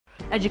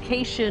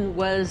Education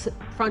was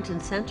front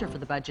and center for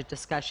the budget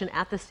discussion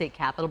at the state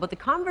capitol, but the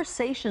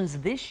conversations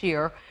this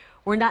year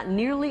were not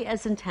nearly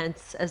as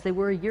intense as they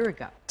were a year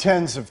ago.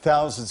 Tens of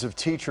thousands of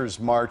teachers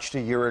marched a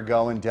year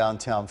ago in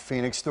downtown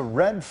Phoenix. The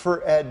Red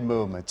for Ed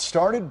movement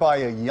started by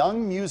a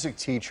young music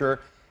teacher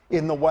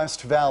in the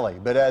West Valley.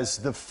 But as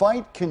the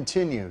fight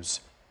continues,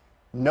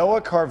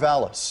 Noah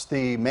Karvelis,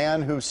 the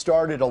man who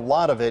started a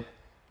lot of it,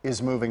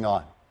 is moving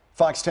on.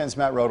 Fox 10's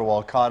Matt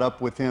Rodewald caught up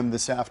with him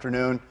this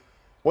afternoon.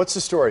 What's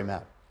the story,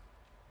 Matt?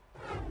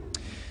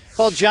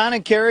 Well, John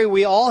and Carrie,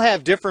 we all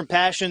have different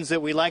passions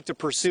that we like to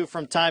pursue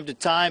from time to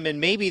time, and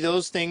maybe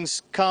those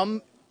things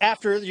come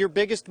after your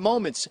biggest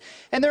moments.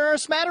 And there are a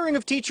smattering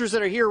of teachers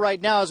that are here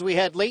right now as we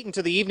head late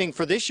into the evening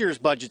for this year's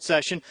budget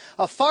session.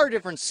 A far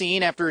different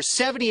scene after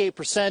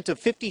 78% of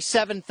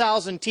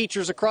 57,000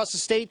 teachers across the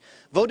state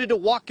voted to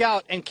walk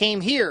out and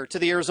came here to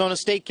the Arizona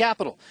State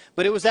Capitol.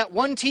 But it was that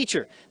one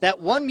teacher, that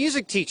one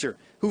music teacher,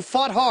 who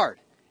fought hard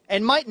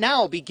and might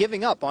now be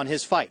giving up on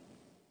his fight.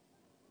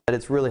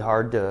 It's really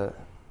hard to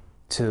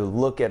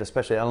look at,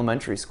 especially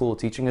elementary school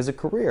teaching, as a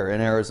career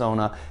in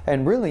Arizona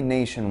and really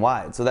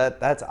nationwide. So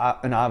that's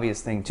an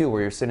obvious thing too,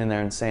 where you're sitting there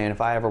and saying,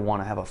 if I ever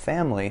want to have a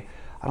family,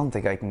 I don't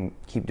think I can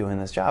keep doing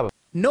this job.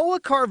 Noah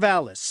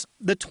Karvelis,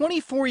 the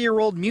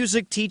 24-year-old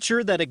music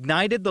teacher that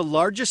ignited the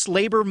largest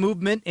labor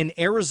movement in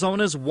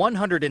Arizona's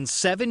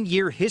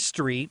 107-year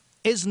history,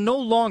 is no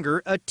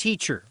longer a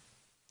teacher.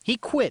 He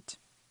quit.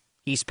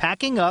 He's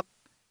packing up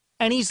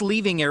and he's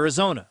leaving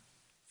Arizona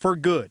for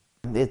good.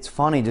 It's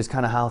funny just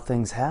kind of how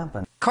things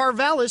happen.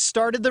 Karvelis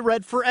started the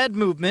Red for Ed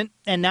movement,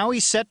 and now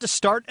he's set to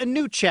start a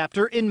new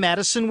chapter in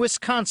Madison,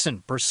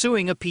 Wisconsin,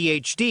 pursuing a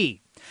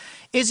PhD.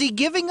 Is he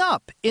giving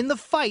up in the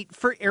fight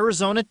for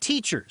Arizona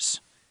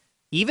teachers?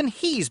 Even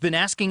he's been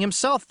asking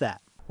himself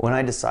that. When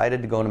I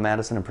decided to go to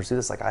Madison and pursue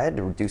this, I had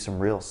to do some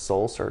real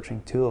soul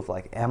searching too, of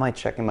am I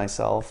checking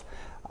myself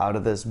out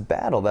of this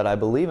battle that I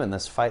believe in,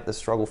 this fight, this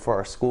struggle for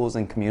our schools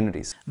and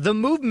communities. The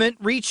movement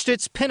reached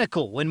its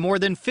pinnacle when more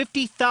than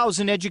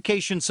 50,000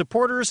 education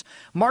supporters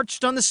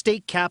marched on the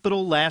state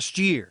capitol last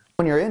year.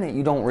 When you're in it,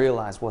 you don't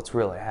realize what's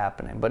really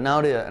happening. But now,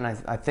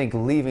 I think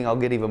leaving, I'll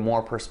get even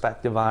more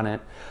perspective on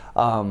it.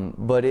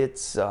 But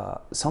it's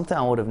something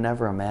I would have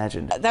never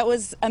imagined. That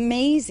was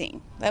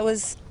amazing. That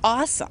was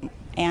awesome.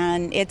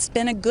 And it's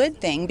been a good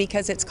thing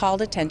because it's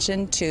called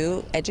attention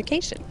to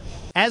education.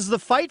 As the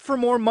fight for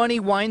more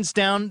money winds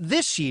down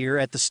this year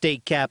at the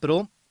state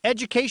capitol,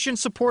 education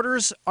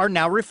supporters are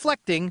now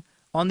reflecting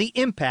on the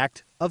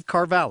impact of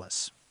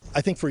Karvelis.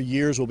 I think for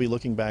years we'll be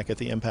looking back at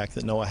the impact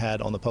that Noah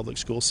had on the public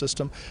school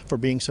system for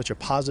being such a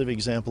positive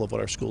example of what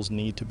our schools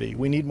need to be.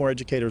 We need more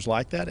educators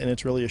like that, and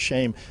it's really a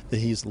shame that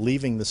he's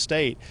leaving the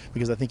state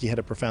because I think he had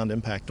a profound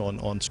impact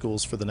on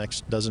schools for the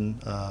next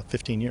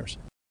 15 years.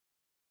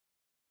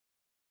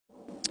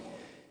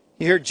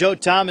 You heard Joe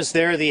Thomas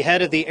there, the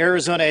head of the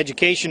Arizona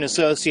Education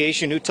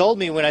Association, who told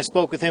me when I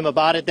spoke with him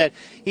about it that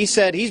he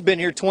said he's been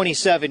here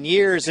 27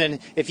 years, and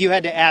if you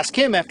had to ask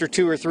him after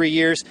 2 or 3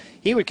 years,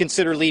 he would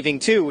consider leaving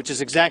too, which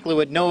is exactly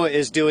what Noah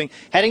is doing,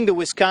 heading to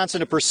Wisconsin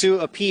to pursue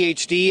a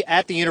PhD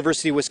at the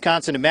University of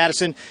Wisconsin in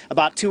Madison,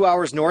 about 2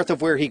 hours north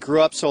of where he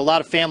grew up, so a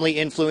lot of family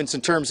influence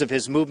in terms of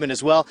his movement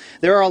as well.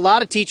 There are a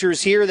lot of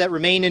teachers here that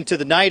remain into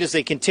the night as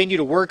they continue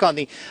to work on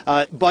the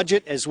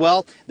budget as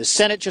well. The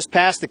Senate just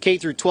passed the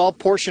K-12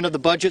 portion of the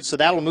budget, so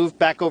that'll move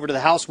back over to the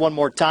House one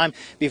more time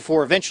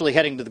before eventually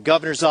heading to the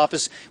governor's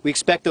office. We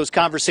expect those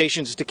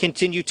conversations to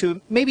continue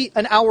to maybe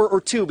an hour or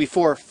two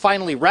before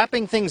finally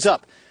wrapping things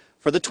up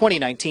for the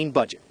 2019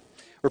 budget.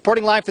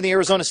 Reporting live from the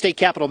Arizona State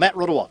Capitol, Matt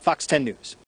Rodewald, Fox 10 News.